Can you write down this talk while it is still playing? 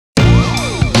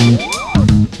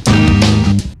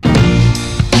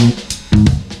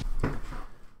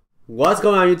What's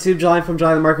going on YouTube? Jelani from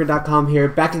JelaniTheMarketer.com here,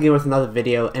 back again with another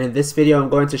video. And in this video, I'm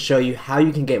going to show you how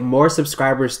you can get more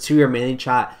subscribers to your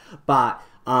ManyChat bot.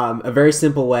 A very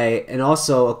simple way, and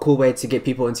also a cool way to get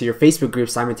people into your Facebook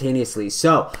group simultaneously.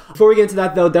 So before we get into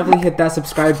that though, definitely hit that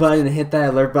subscribe button and hit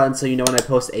that alert button so you know when I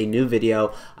post a new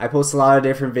video. I post a lot of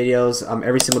different videos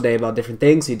every single day about different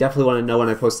things, so you definitely want to know when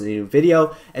I post a new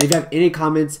video. And if you have any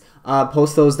comments,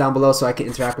 post those down below so I can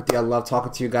interact with you. I love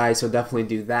talking to you guys, so definitely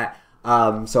do that.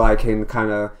 So I can kind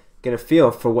of get a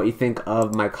feel for what you think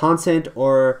of my content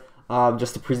or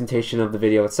just the presentation of the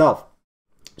video itself.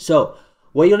 So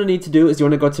what you're going to need to do is you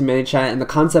want to go to ManyChat, and the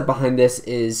concept behind this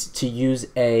is to use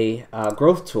a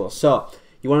growth tool. So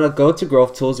you want to go to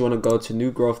growth tools, you want to go to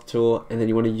new growth tool, and then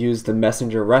you want to use the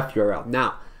messenger ref URL.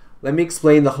 Now let me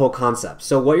explain the whole concept.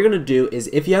 So what you're going to do is,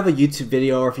 if you have a YouTube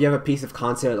video or if you have a piece of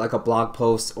content like a blog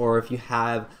post, or if you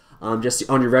have just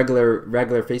on your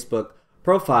regular Facebook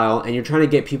profile and you're trying to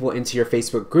get people into your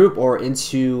Facebook group or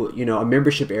into, you know, a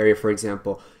membership area, for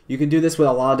example, you can do this with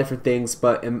a lot of different things.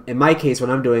 But in my case, what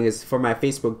I'm doing is for my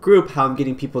Facebook group, how I'm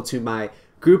getting people to my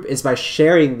group is by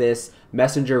sharing this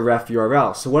messenger ref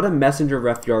URL. So what a messenger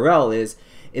ref URL is,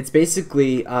 it's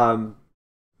basically once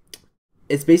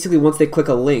they click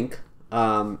a link,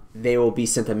 they will be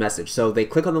sent a message. So they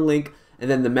click on the link, and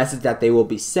then the message that they will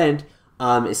be sent,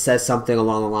 it says something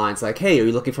along the lines like, hey, are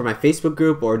you looking for my Facebook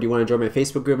group, or do you want to join my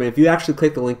Facebook group? And if you actually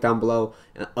click the link down below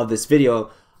of this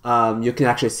video, you can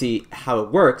actually see how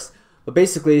it works. But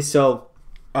basically, so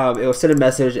it will send a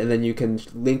message, and then you can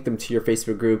link them to your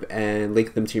Facebook group and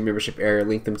link them to your membership area,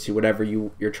 link them to whatever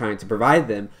you're trying to provide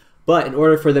them. But in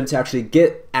order for them to actually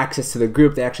get access to the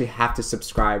group, they actually have to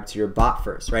subscribe to your bot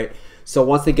first, right? So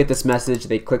once they get this message,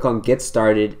 they click on get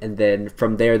started, and then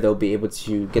from there they'll be able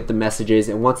to get the messages.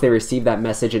 And once they receive that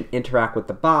message and interact with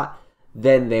the bot,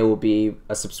 then they will be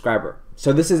a subscriber.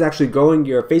 So this is actually growing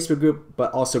your Facebook group,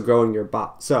 but also growing your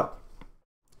bot. So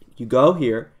you go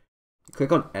here, you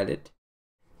click on edit,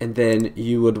 and then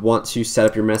you would want to set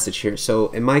up your message here. So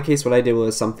in my case, what I did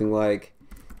was something like,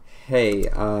 hey,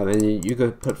 and you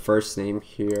could put first name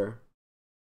here.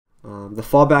 The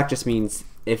fallback just means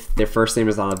if their first name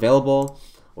is not available,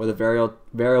 or the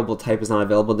variable type is not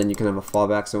available, then you can have a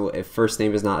fallback. So if first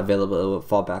name is not available, it will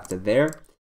fall back to there.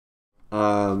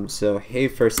 So hey,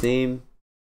 first name,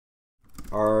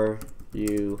 are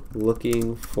you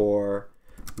looking for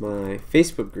my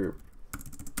Facebook group,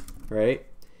 right?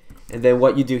 And then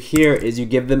what you do here is you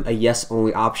give them a yes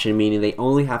only option, meaning they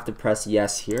only have to press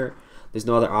yes here. There's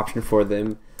no other option for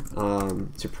them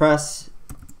to press.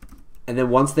 And then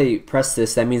once they press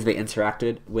this, that means they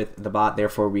interacted with the bot.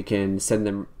 Therefore, we can send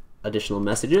them additional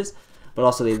messages, but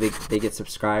also they get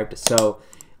subscribed. So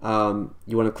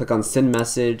you want to click on send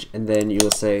message, and then you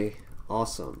will say,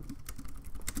 awesome.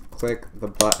 Click the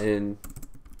button,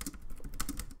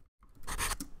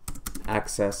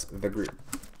 access the group,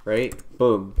 right?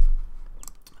 Boom.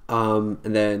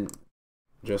 And then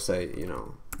just say, you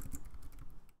know,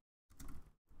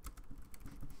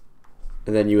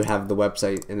 and then you have the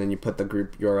website, and then you put the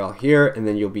group URL here, and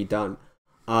then you'll be done.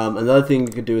 Another thing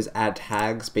you could do is add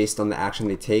tags based on the action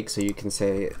they take. So you can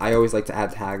say, I always like to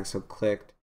add tags, so click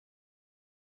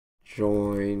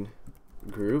join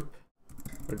group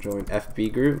or join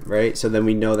FB group, right? So then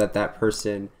we know that that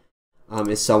person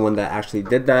is someone that actually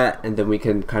did that, and then we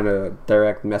can kind of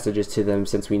direct messages to them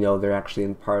since we know they're actually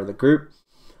in part of the group.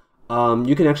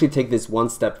 You can actually take this one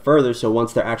step further. So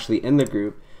once they're actually in the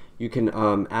group, you can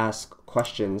ask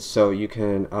questions. So you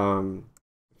can,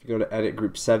 if you go to edit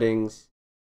group settings,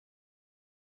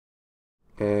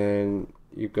 and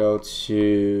you go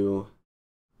to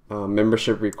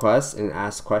membership requests and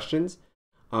ask questions.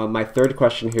 My third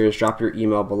question here is drop your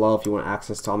email below if you want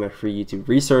access to all my free YouTube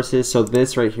resources. So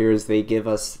this right here is they give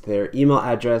us their email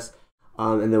address,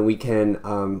 and then we can,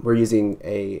 we're using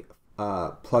a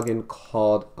plugin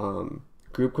called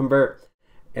Group Convert.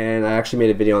 And I actually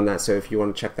made a video on that, so if you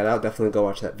want to check that out, definitely go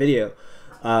watch that video.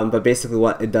 But basically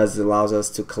what it does is it allows us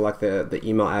to collect the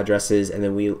email addresses, and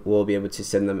then we will be able to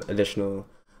send them additional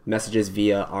messages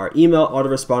via our email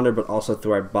autoresponder, but also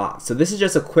through our bot. So this is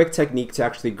just a quick technique to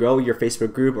actually grow your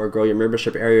Facebook group or grow your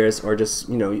membership areas, or just,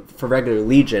 you know, for regular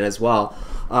lead gen as well.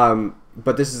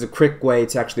 But this is a quick way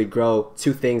to actually grow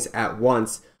two things at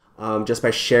once, just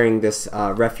by sharing this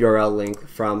ref URL link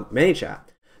from ManyChat.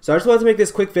 So I just wanted to make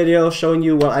this quick video showing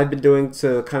you what I've been doing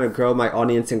to kind of grow my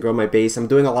audience and grow my base. I'm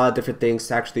doing a lot of different things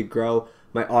to actually grow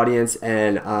my audience,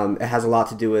 and it has a lot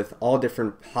to do with all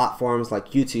different platforms like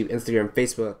YouTube, Instagram,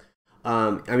 Facebook.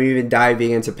 I'm even diving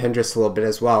into Pinterest a little bit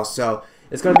as well. So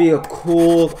it's going to be a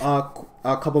cool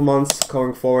couple months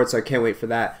going forward, so I can't wait for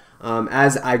that.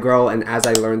 As I grow and as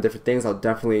I learn different things, I'll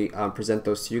definitely present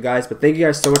those to you guys. But thank you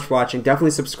guys so much for watching.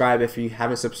 Definitely subscribe if you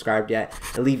haven't subscribed yet,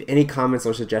 and leave any comments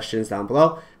or suggestions down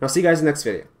below. And I'll see you guys in the next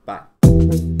video.